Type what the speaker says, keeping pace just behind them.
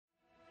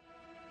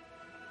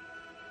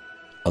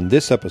On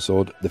this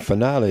episode, the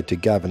finale to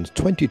Gavin's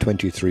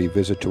 2023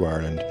 visit to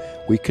Ireland,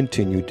 we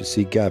continue to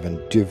see Gavin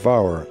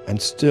devour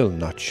and still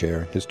not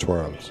share his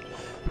twirls.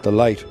 The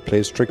light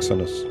plays tricks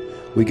on us.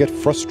 We get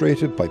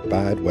frustrated by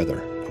bad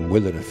weather, and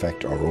will it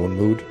affect our own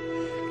mood?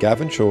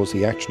 Gavin shows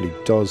he actually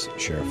does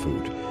share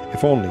food,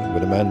 if only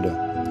with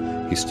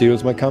Amanda. He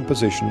steals my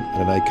composition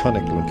at an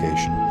iconic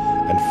location,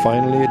 and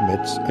finally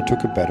admits I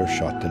took a better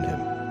shot than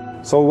him.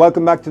 So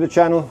welcome back to the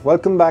channel,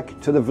 welcome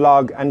back to the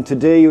vlog, and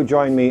today you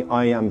join me.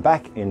 I am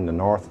back in the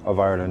north of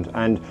Ireland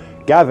and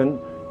Gavin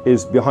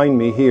is behind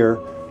me here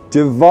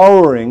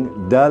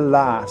devouring the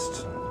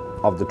last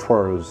of the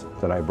twirls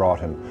that I brought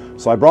him.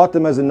 So I brought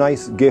them as a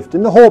nice gift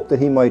in the hope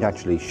that he might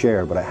actually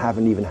share, but I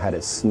haven't even had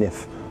a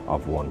sniff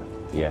of one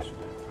yet.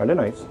 Are they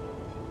nice?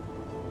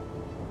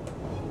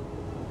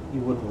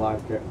 You wouldn't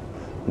like it.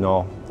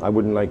 No, I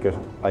wouldn't like it.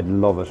 I'd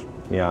love it,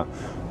 yeah.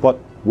 But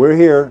we're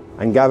here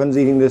and Gavin's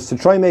eating this to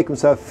try and make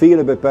himself feel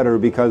a bit better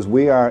because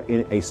we are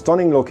in a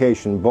stunning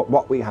location, but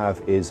what we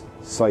have is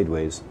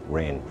sideways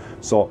rain.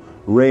 So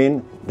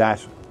rain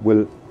that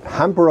will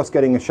hamper us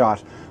getting a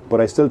shot,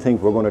 but I still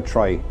think we're going to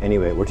try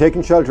anyway. We're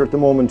taking shelter at the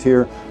moment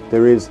here.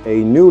 There is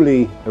a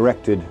newly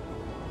erected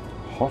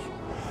hut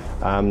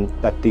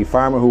that the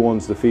farmer who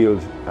owns the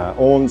field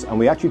owns, and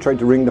we actually tried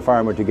to ring the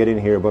farmer to get in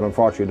here, but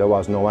unfortunately there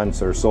was no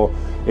answer. So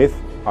if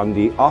on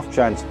the off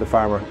chance the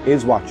farmer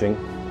is watching,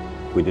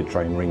 we did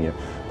try and ring you.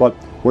 But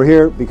we're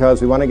here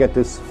because we want to get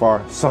this for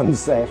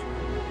sunset.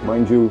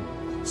 Mind you,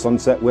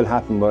 sunset will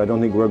happen, but I don't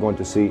think we're going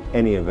to see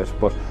any of it.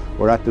 But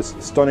we're at this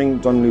stunning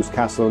Dunluce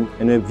Castle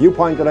in a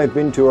viewpoint that I've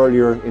been to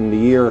earlier in the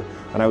year,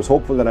 and I was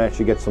hopeful that I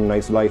actually get some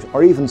nice light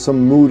or even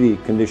some moody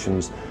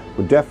conditions.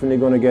 We're definitely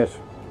going to get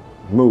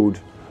mood,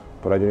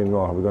 but I didn't even know.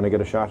 Are we going to get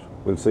a shot?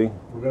 We'll see.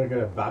 We're going to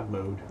get a bad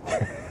mood.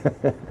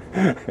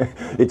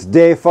 It's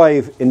day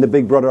 5 in the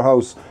Big Brother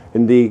house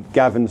in the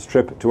Gavin's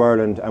trip to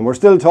Ireland, and we're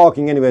still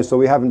talking anyway, so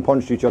we haven't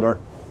punched each other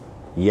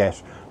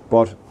yet.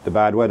 But the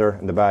bad weather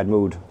and the bad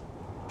mood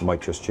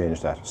might just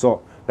change that.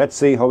 So let's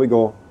see how we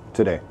go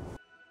today.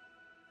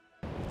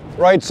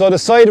 Right, so the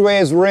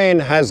sideways rain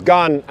has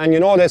gone, and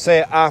you know they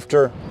say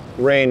after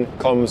rain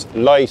comes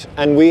light,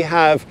 and we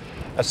have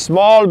a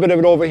small bit of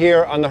it over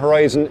here on the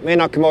horizon. It may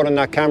not come out on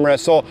that camera,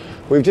 so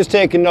we've just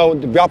taken now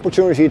the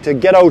opportunity to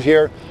get out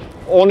here,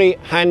 only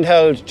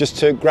handheld just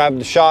to grab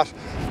the shot.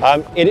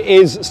 It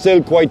is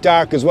still quite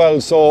dark as well,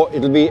 so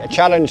it'll be a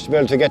challenge to be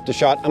able to get the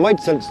shot. I might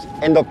still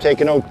end up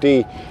taking out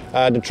the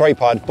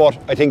tripod, but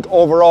I think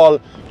overall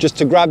just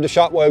to grab the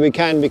shot while we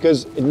can,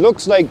 because it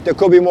looks like there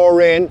could be more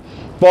rain,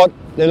 but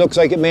it looks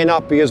like it may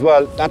not be as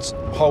well. That's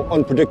how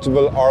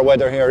unpredictable our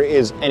weather here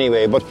is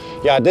anyway. But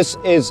yeah, this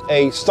is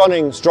a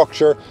stunning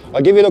structure.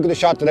 I'll give you a look at the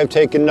shot that I've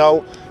taken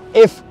now.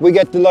 If we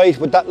get the light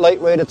with that light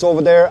ray that's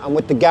over there and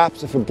with the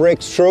gaps, if it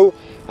breaks through,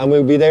 and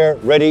we'll be there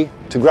ready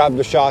to grab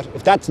the shot.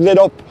 If that's lit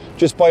up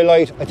just by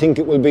light, I think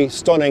it will be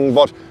stunning,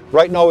 but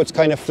right now it's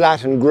kind of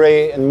flat and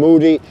grey and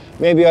moody.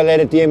 Maybe I'll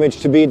edit the image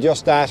to be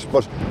just that,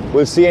 but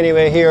we'll see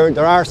anyway here.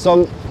 There are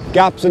some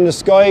gaps in the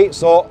sky,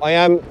 so I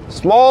am a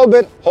small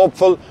bit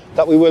hopeful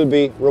that we will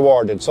be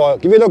rewarded. So I'll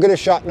give you a look at this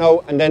shot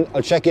now, and then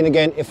I'll check in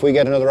again if we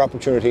get another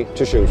opportunity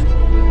to shoot.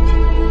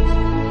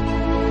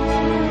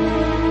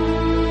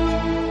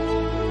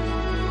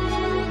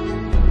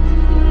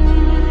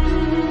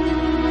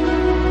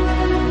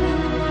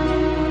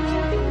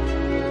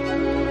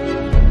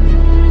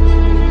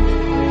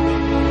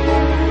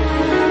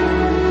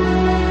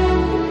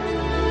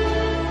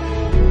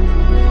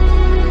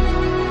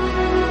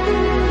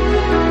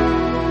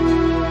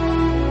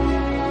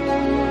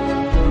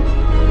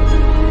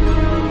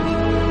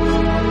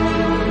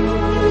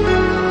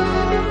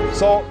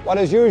 So what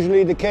is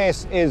usually the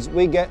case is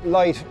we get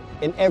light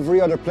in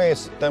every other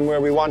place than where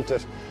we want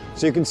it.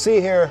 So you can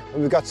see here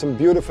we've got some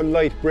beautiful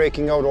light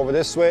breaking out over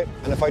this way,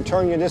 and if I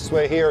turn you this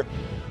way here,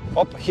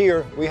 up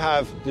here we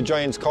have the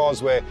Giant's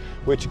Causeway,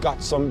 which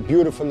got some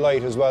beautiful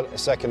light as well a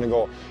second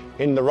ago.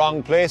 In the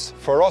wrong place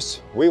for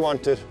us, we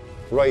want it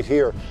right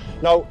here.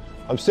 Now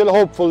I'm still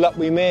hopeful that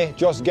we may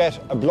just get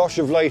a blush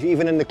of light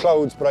even in the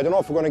clouds, but I don't know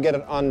if we're going to get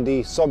it on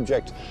the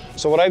subject.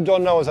 So what I've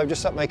done now is I've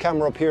just set my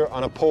camera up here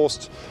on a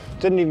post.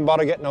 Didn't even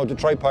bother getting out the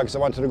tripod because I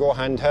wanted to go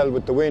handheld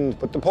with the wind,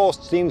 but the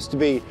post seems to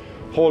be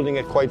holding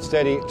it quite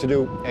steady to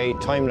do a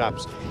time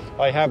lapse.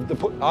 I have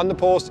on the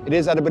post, it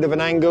is at a bit of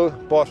an angle,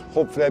 but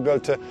hopefully I'll be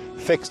able to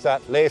fix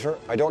that later.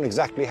 I don't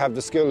exactly have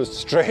the skills to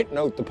straighten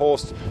out the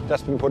post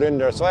that's been put in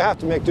there, so I have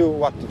to make do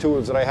with the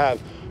tools that I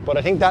have. But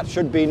I think that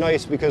should be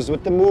nice because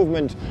with the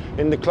movement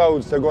in the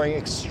clouds, they're going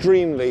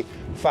extremely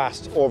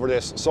fast over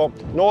this. So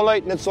no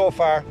light in it so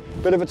far,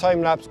 bit of a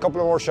time lapse,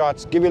 couple of more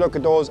shots, give you a look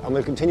at those, and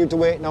we'll continue to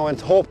wait now,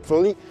 and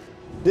hopefully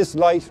this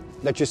light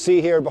that you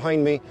see here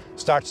behind me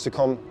starts to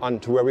come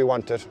onto where we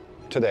want it,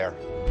 to there.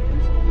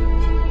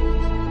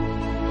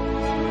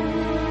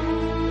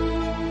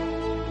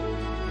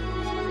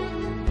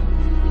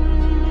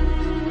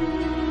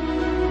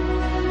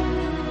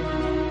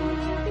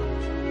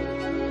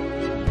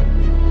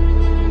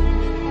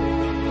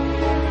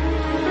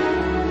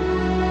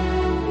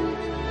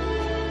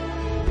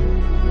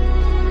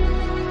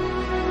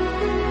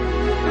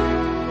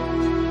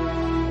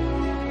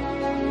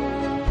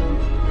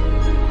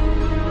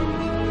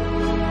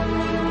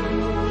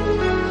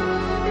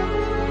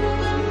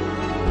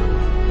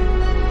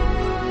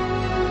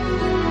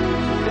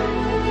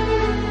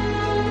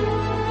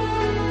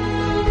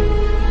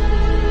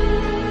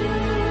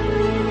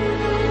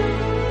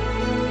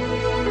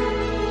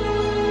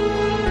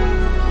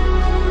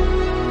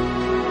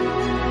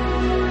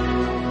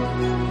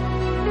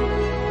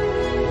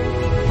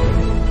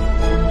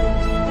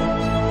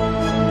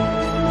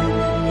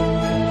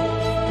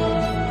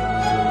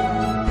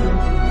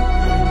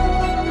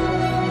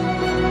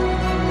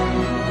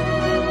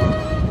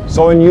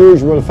 So in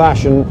usual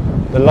fashion,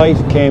 the light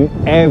came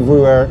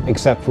everywhere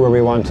except where we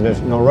wanted it.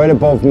 Now right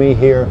above me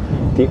here,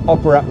 the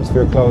upper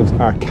atmosphere clouds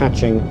are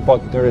catching,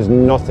 but there is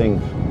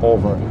nothing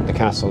over the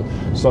castle.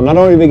 So not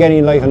only are we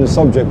getting light on the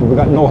subject, but we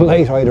got no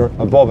light either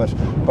above it.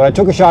 But I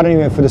took a shot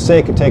anyway for the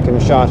sake of taking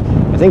a shot.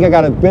 I think I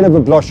got a bit of a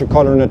blush of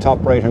colour in the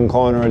top right hand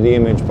corner of the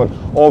image, but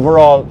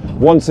overall,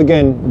 once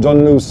again,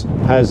 Dunluce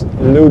has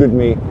eluded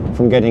me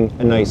from getting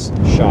a nice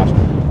shot.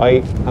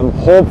 I am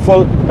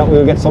hopeful that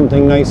we'll get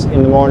something nice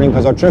in the morning,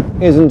 because our trip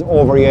isn't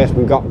over yet.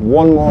 We've got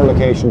one more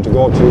location to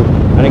go to,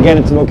 and again,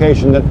 it's a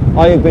location that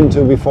I have been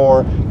to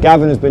before,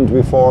 Gavin has been to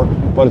before,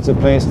 but it's a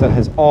place that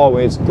has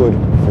always good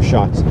for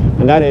shots,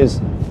 and that is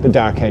the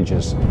Dark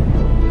Hedges.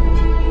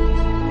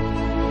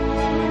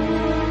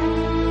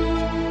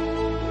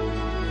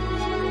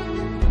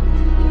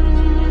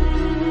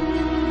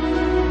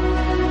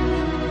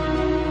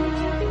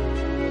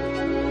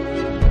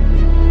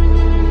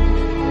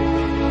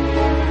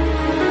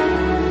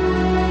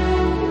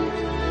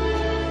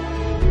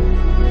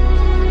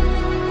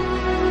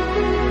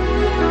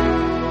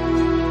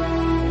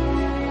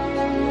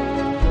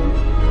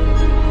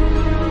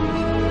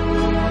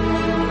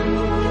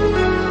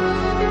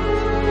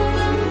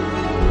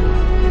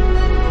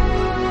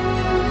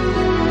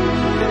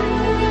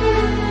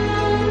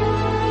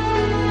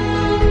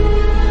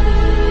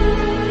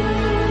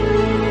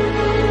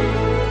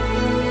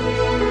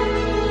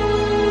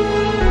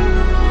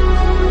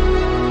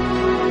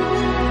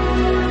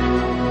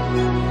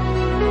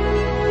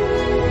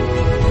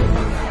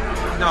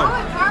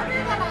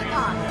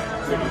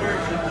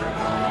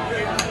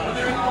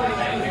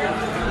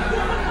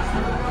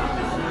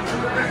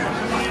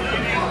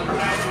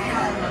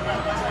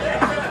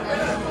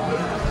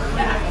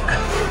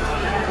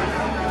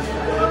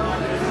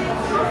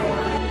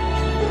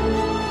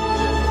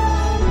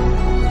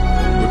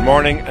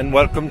 Good morning and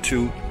welcome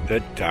to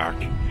the Dark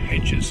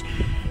Hedges,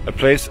 a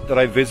place that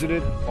I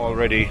visited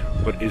already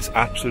but is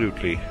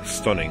absolutely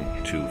stunning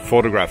to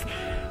photograph.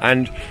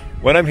 And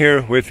when I'm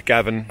here with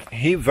Gavin,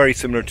 he, very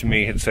similar to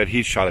me, had said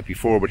he'd shot it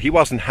before, but he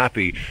wasn't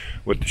happy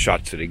with the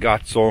shots that he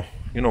got. So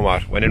you know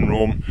what, when in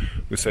Rome,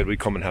 we said we'd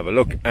come and have a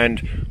look,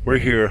 and we're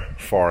here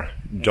for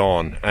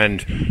dawn.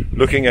 And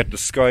looking at the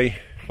sky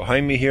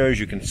behind me here, as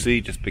you can see,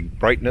 this big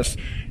brightness,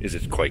 is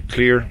it's quite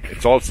clear.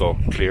 It's also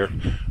clear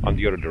on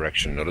the other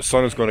direction. Now the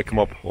sun is going to come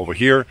up over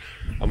here,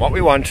 and what we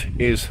want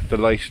is the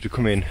light to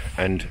come in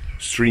and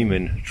stream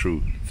in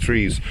through the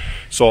trees.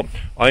 So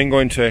I'm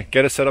going to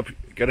get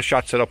a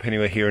shot set up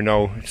anyway here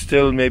now. It's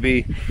still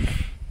maybe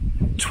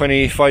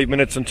 25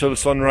 minutes until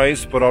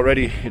sunrise, but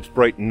already it's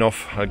bright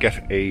enough. I'll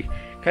get a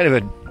kind of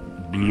a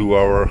blue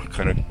hour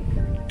kind of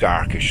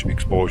darkish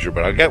exposure,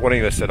 but I'll get one of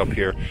you set up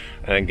here,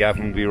 and then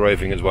Gavin will be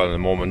arriving as well in a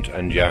moment,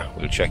 and yeah,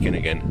 we'll check in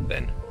again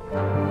then.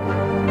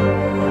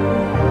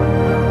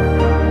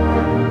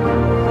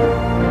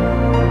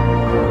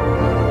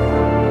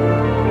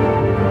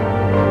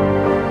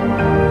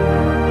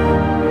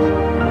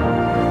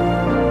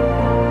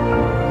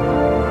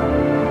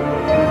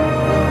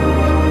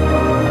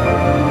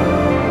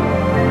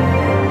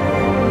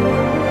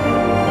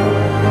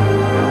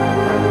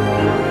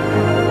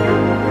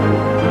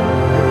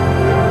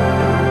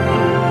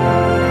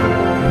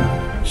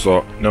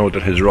 So now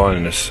that His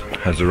Royalness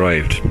has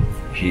arrived,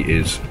 he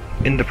is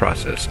in the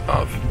process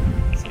of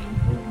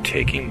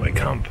taking my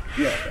comp.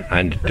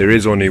 And there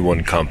is only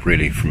one comp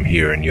really from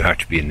here, and you have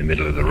to be in the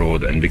middle of the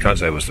road, and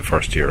because I was the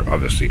first here,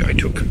 obviously I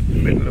took the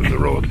middle of the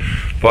road.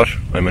 But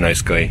I'm a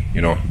nice guy,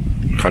 you know,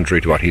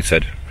 contrary to what he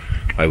said,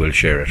 I will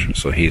share it.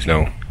 So he's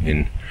now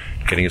in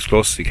getting as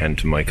close as he can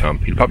to my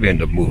comp. He'll probably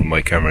end up moving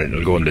my camera and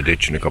it'll go in the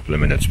ditch in a couple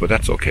of minutes, but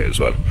that's okay as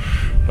well.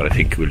 But I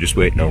think we'll just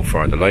wait now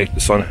for the light.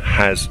 The sun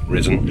has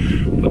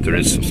risen, but there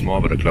is some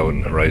small bit of cloud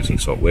on the horizon,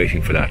 so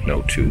waiting for that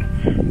now to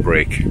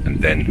break,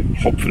 and then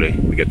hopefully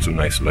we get some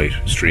nice light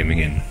streaming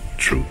in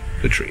through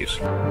the trees.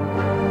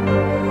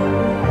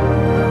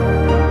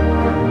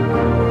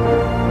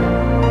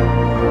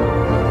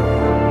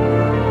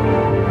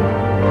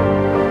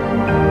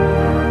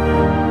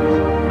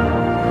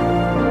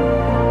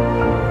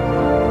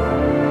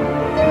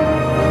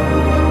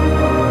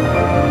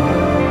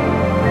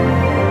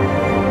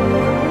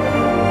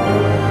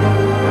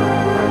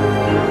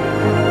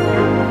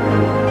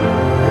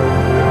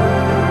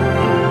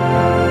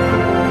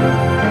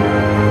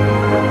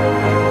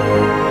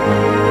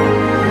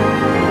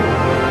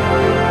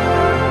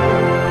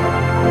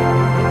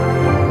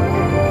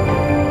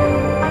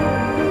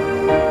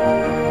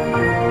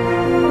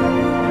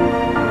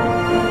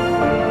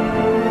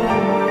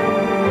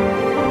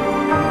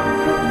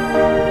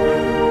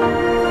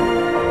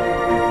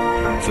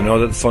 So now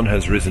that the sun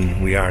has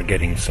risen, we are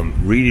getting some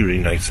really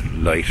nice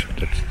light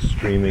that's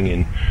streaming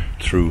in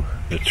through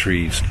the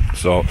trees.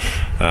 So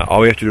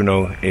all we have to do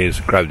now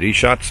is grab these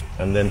shots,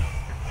 and then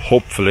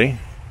hopefully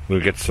we'll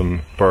get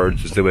some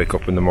birds as they wake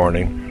up in the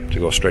morning to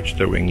go stretch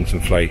their wings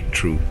and fly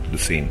through the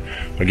scene.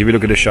 I'll give you a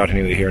look at this shot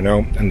anyway here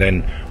now, and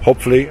then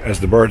hopefully as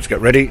the birds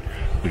get ready,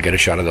 we'll get a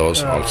shot of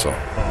those also.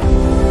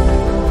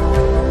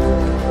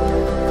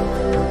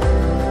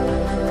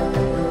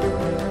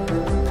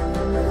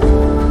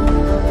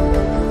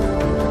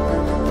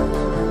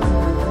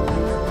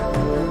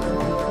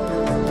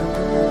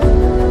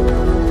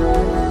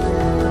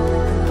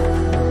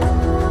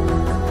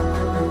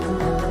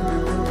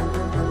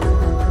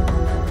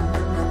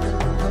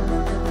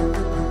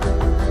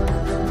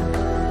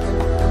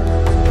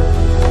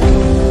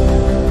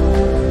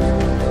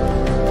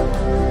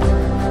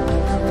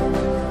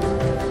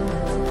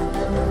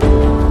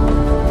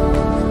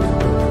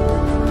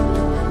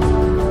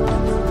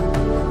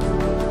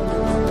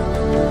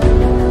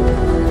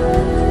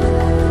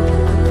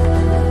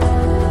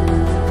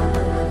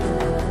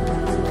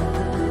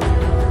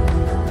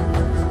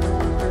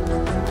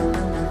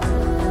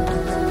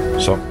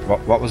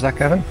 What was that,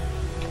 Gavin?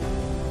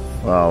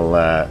 Well,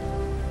 I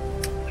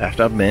have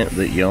to admit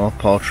that your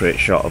portrait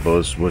shot of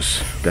us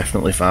was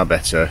definitely far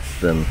better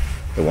than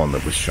the one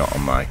that was shot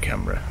on my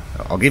camera.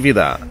 I'll give you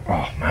that.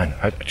 Oh man,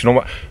 do you know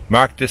what?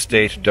 Mark this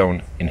date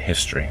down in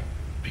history,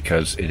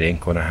 because it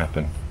ain't going to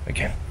happen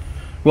again.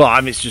 Well, I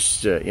mean, it's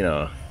just, you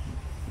know,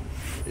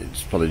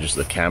 it's probably just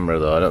the camera,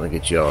 though. I don't think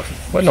it's yours.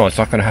 Well, no, it's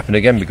not going to happen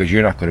again because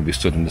you're not going to be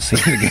stood in the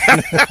scene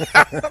again.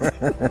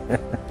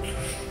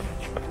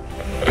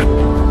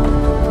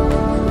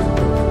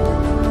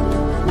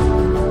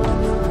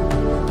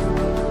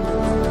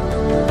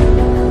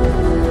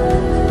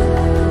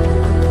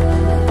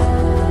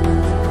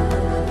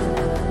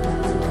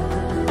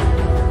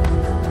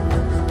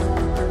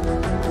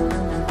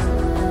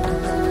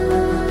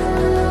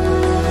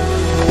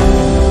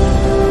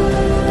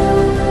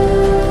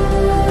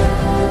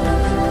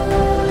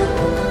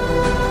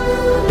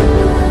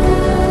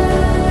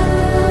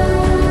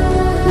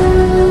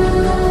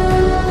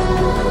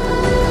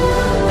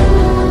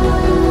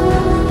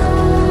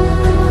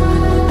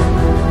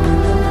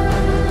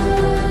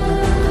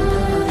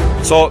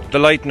 So the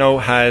light now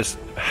has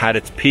had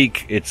its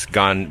peak. It's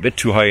gone a bit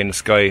too high in the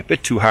sky, a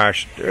bit too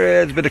harsh.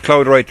 There's a bit of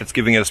cloud right that's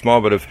giving it a small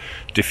bit of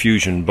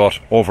diffusion, but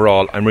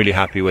overall I'm really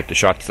happy with the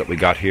shots that we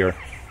got here.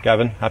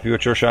 Gavin, happy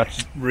with your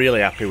shots? Really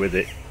happy with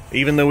it.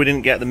 Even though we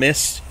didn't get the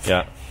mist,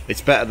 Yeah.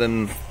 it's better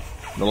than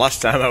the last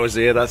time I was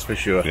here, that's for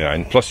sure. Yeah,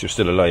 and plus you're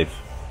still alive.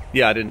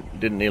 Yeah, I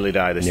didn't nearly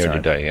die this Nearly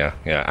time. die, yeah,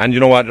 yeah. And you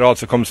know what? It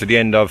also comes to the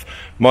end of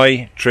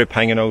my trip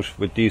hanging out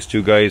with these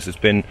two guys. It's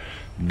been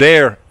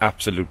their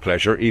absolute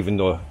pleasure, even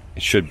though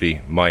it should be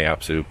my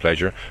absolute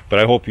pleasure. But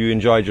I hope you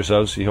enjoyed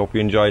yourselves. I hope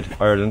you enjoyed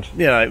Ireland.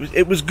 Yeah,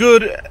 it was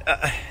good.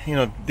 You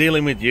know,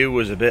 dealing with you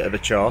was a bit of a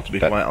chore, to be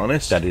quite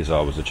honest. That is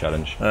always a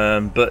challenge.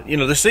 But, you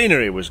know, the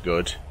scenery was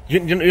good. You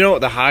know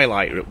what the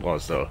highlight it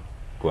was, though?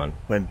 Go on.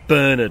 When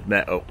Bernard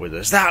met up with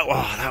us.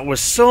 That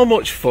was so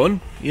much fun,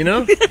 you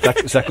know?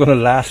 Is that going to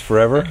last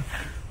forever?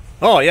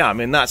 Oh yeah, I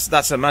mean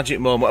that's a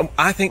magic moment.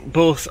 I think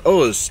both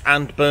us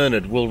and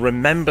Bernard will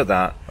remember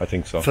that. I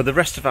think so. For the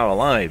rest of our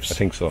lives. I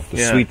think so. The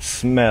Yeah. sweet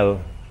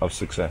smell of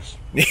success.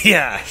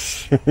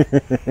 Yes.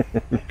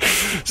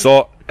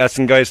 So,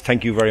 listen guys,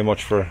 thank you very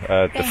much for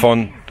the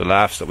fun, the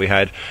laughs that we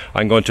had.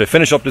 I'm going to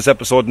finish up this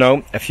episode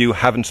now. If you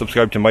haven't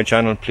subscribed to my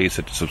channel, please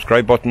hit the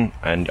subscribe button,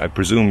 and I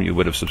presume you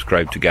would have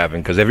subscribed to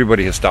Gavin, because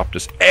everybody has stopped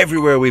us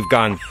everywhere we've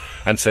gone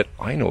and said,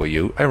 I know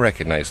you, I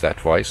recognise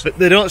that voice. But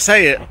they don't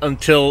say it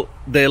until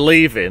they're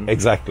leaving.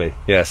 Exactly,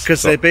 yes.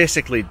 Because So- they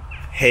basically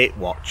hate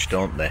watch,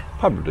 don't they?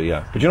 Probably,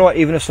 yeah. But you know what,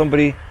 even if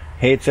somebody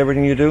hates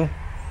everything you do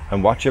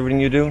and watch everything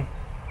you do,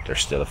 they're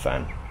still a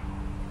fan.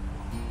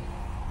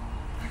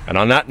 And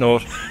on that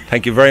note,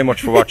 thank you very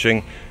much for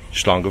watching.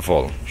 Slán go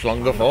fóill.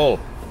 Slán go fóill.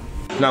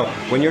 Now,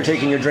 when you're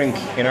taking your drink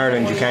in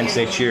Ireland, you can't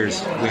say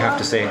cheers. We have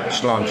to say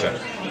sláinte.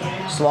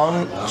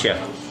 Sláinte.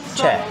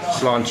 Che.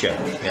 Sláinte.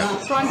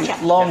 Yeah.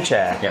 Lawn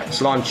chair. Yeah.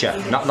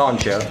 Sláinte. Not lawn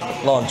chair.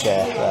 Lawn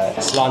chair. Right.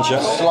 Sláinte.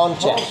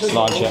 Sláinte.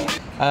 Sláinte.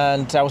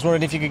 And I was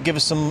wondering if you could give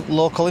us some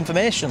local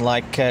information,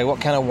 like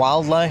what kind of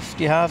wildlife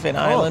do you have in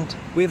Ireland?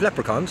 We have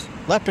leprechauns.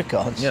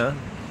 Leprechauns. Yeah.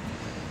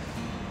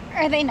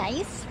 Are they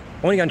nice?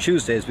 Only on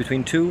Tuesdays,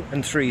 between 2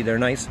 and 3, they're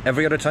nice.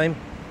 Every other time,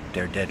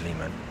 they're deadly,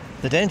 man.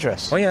 They're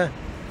dangerous. Oh yeah.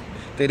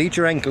 They'll eat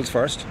your ankles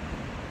first,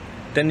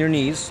 then your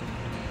knees.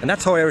 And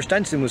that's how Irish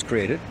dancing was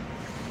created.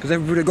 Because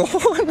everybody go,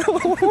 oh,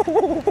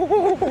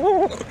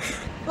 no.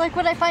 Like,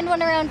 would I find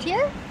one around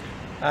here?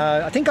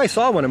 I think I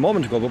saw one a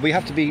moment ago, but we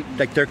have to be,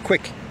 like, they're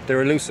quick,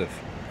 they're elusive.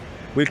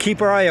 We'll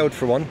keep our eye out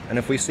for one, and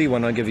if we see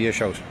one, I'll give you a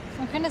shout.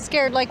 I'm kind of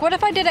scared. Like, what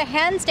if I did a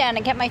handstand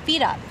and kept my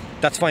feet up?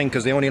 That's fine,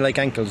 because they only like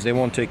ankles, they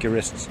won't take your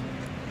wrists.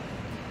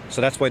 So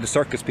that's why the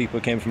circus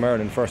people came from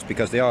Ireland first,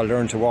 because they all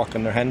learned to walk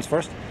on their hands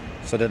first,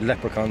 so that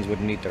leprechauns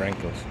wouldn't eat their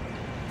ankles.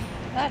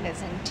 That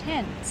is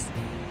intense.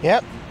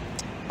 Yep.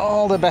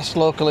 All the best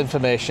local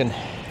information.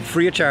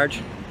 Free of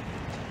charge.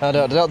 I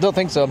don't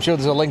think so. I'm sure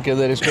there's a link in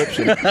the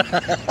description.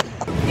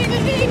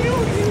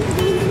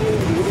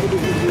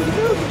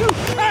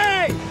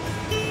 Hey!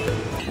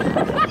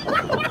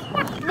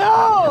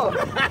 No!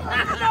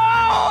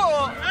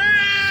 No!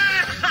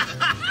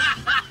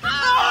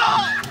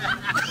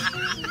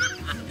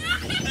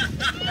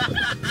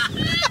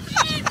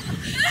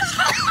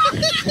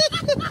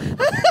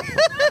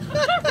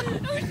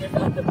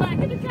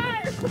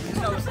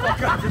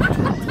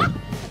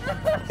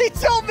 He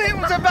told me it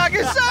was a bag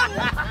of sand!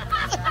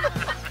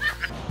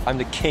 I'm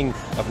the king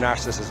of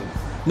narcissism.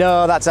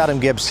 No, that's Adam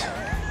Gibbs.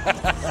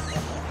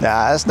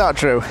 Nah, that's not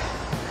true.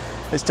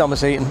 It's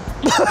Thomas Eaton.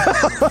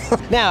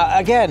 Now,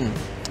 again,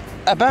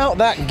 about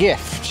that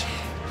gift.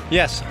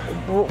 Yes.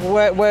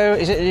 Where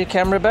is it in your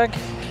camera bag?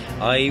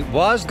 I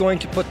was going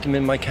to put them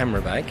in my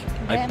camera bag.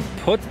 Yeah. I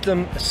put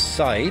them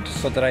aside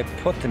so that I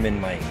put them in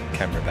my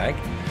camera bag.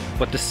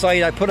 But the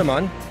side I put them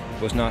on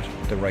was not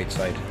the right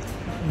side.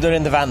 They're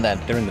in the van then?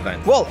 They're in the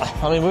van. Well,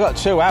 I mean, we've got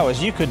 2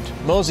 hours. You could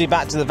mosey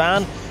back to the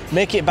van,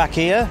 make it back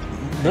here.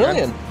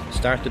 Brilliant.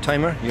 Start the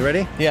timer. You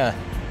ready? Yeah.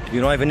 Do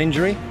you know I have an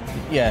injury?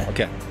 Yeah.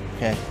 Okay.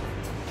 Okay.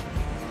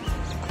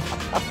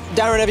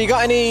 Darren, have you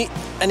got any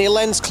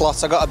lens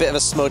cloths? I got a bit of a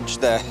smudge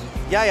there.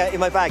 Yeah, in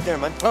my bag there,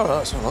 man. Oh,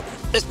 that's all right.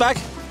 This bag?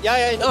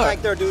 Yeah, in the All bag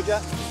right. there, dude,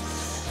 yeah.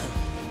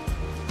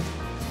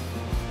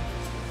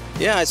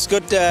 Yeah, it's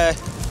good,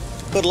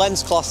 good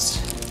lens cloths.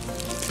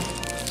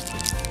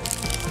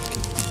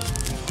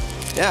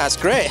 Yeah, that's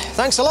great.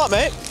 Thanks a lot,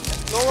 mate.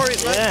 No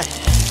worries, man. Yeah.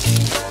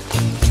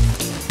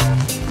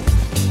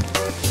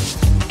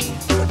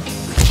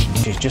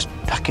 She's just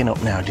packing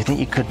up now. Do you think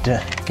you could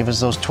give us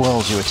those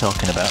twirls you were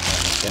talking about?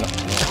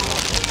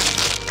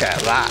 Look at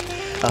that.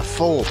 A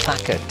full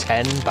pack of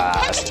 10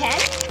 bars. 10?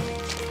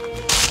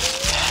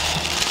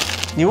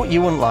 You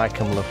wouldn't like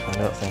them, love, I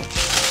don't think.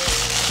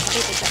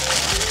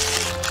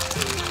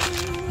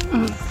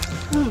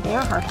 They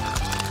are hard.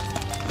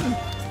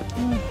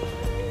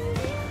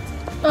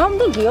 I don't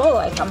think you'll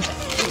like them.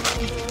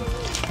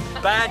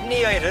 Bad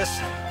knee-itis,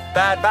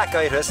 bad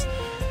back-itis,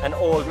 and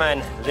old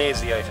man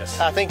lazy-itis.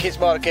 I think it's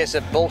more a case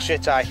of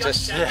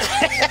bullshit-itis.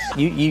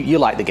 you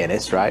like the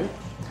Guinness, right?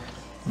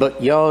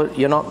 But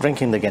you're not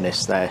drinking the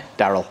Guinness there,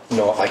 Daryl.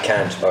 No, I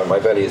can't. My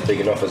belly is big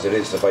enough as it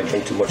is. If I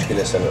drink too much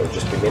Guinness, then it'll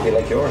just be maybe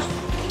like yours.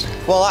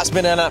 Well, that's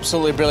been an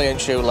absolutely brilliant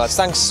shoot, lads.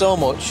 Thanks so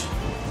much,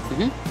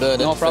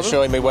 Bernard, for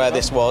showing me where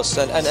this was,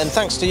 and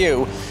thanks to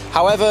you.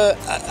 However,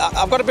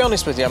 I've got to be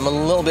honest with you, I'm a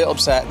little bit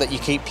upset that you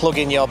keep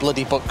plugging your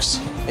bloody books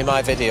in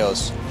my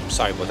videos.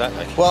 Sorry about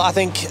that, Well, I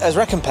think as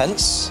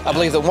recompense, I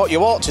believe that what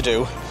you ought to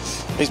do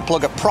is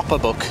plug a proper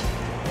book.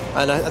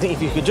 And I think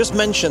if you could just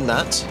mention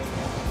that.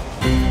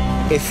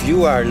 If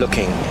you are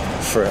looking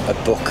for a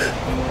book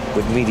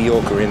with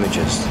mediocre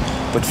images,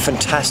 but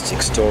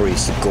fantastic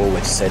stories to go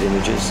with said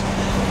images,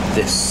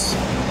 this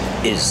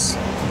is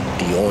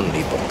the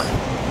only book.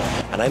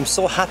 And I'm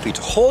so happy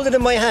to hold it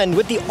in my hand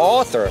with the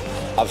author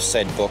of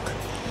said book,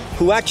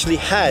 who actually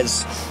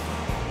has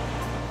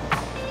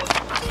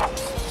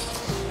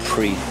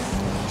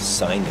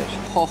pre-signed it.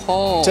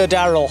 To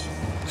Daryl.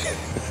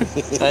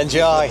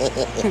 Enjoy.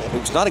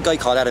 It's not a guy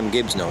called Adam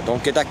Gibbs now,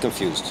 don't get that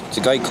confused. It's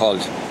a guy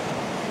called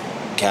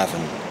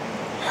Gavin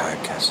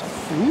Hardcastle.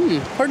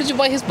 Where did you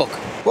buy his book?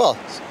 Well,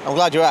 I'm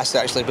glad you asked,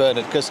 actually,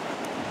 Bernard, because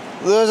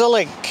there's a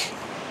link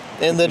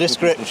in the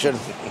description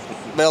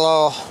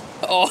below.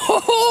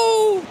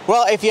 Oh!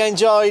 Well, if you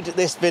enjoyed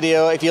this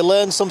video, if you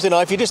learned something,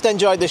 or if you just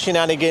enjoyed the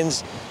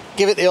shenanigans,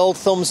 give it the old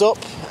thumbs up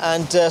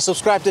and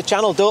subscribe to the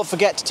channel. Don't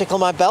forget to tickle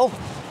my bell,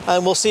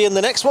 and we'll see you in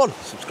the next one.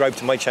 Subscribe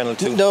to my channel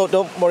too. No,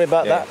 don't worry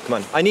about that. Come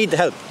on, I need the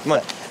help. Come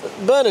on.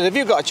 Bernard, have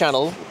you got a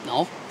channel?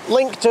 No.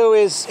 Link to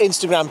his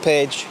Instagram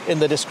page in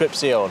the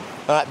description. All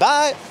right,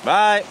 bye.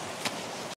 Bye.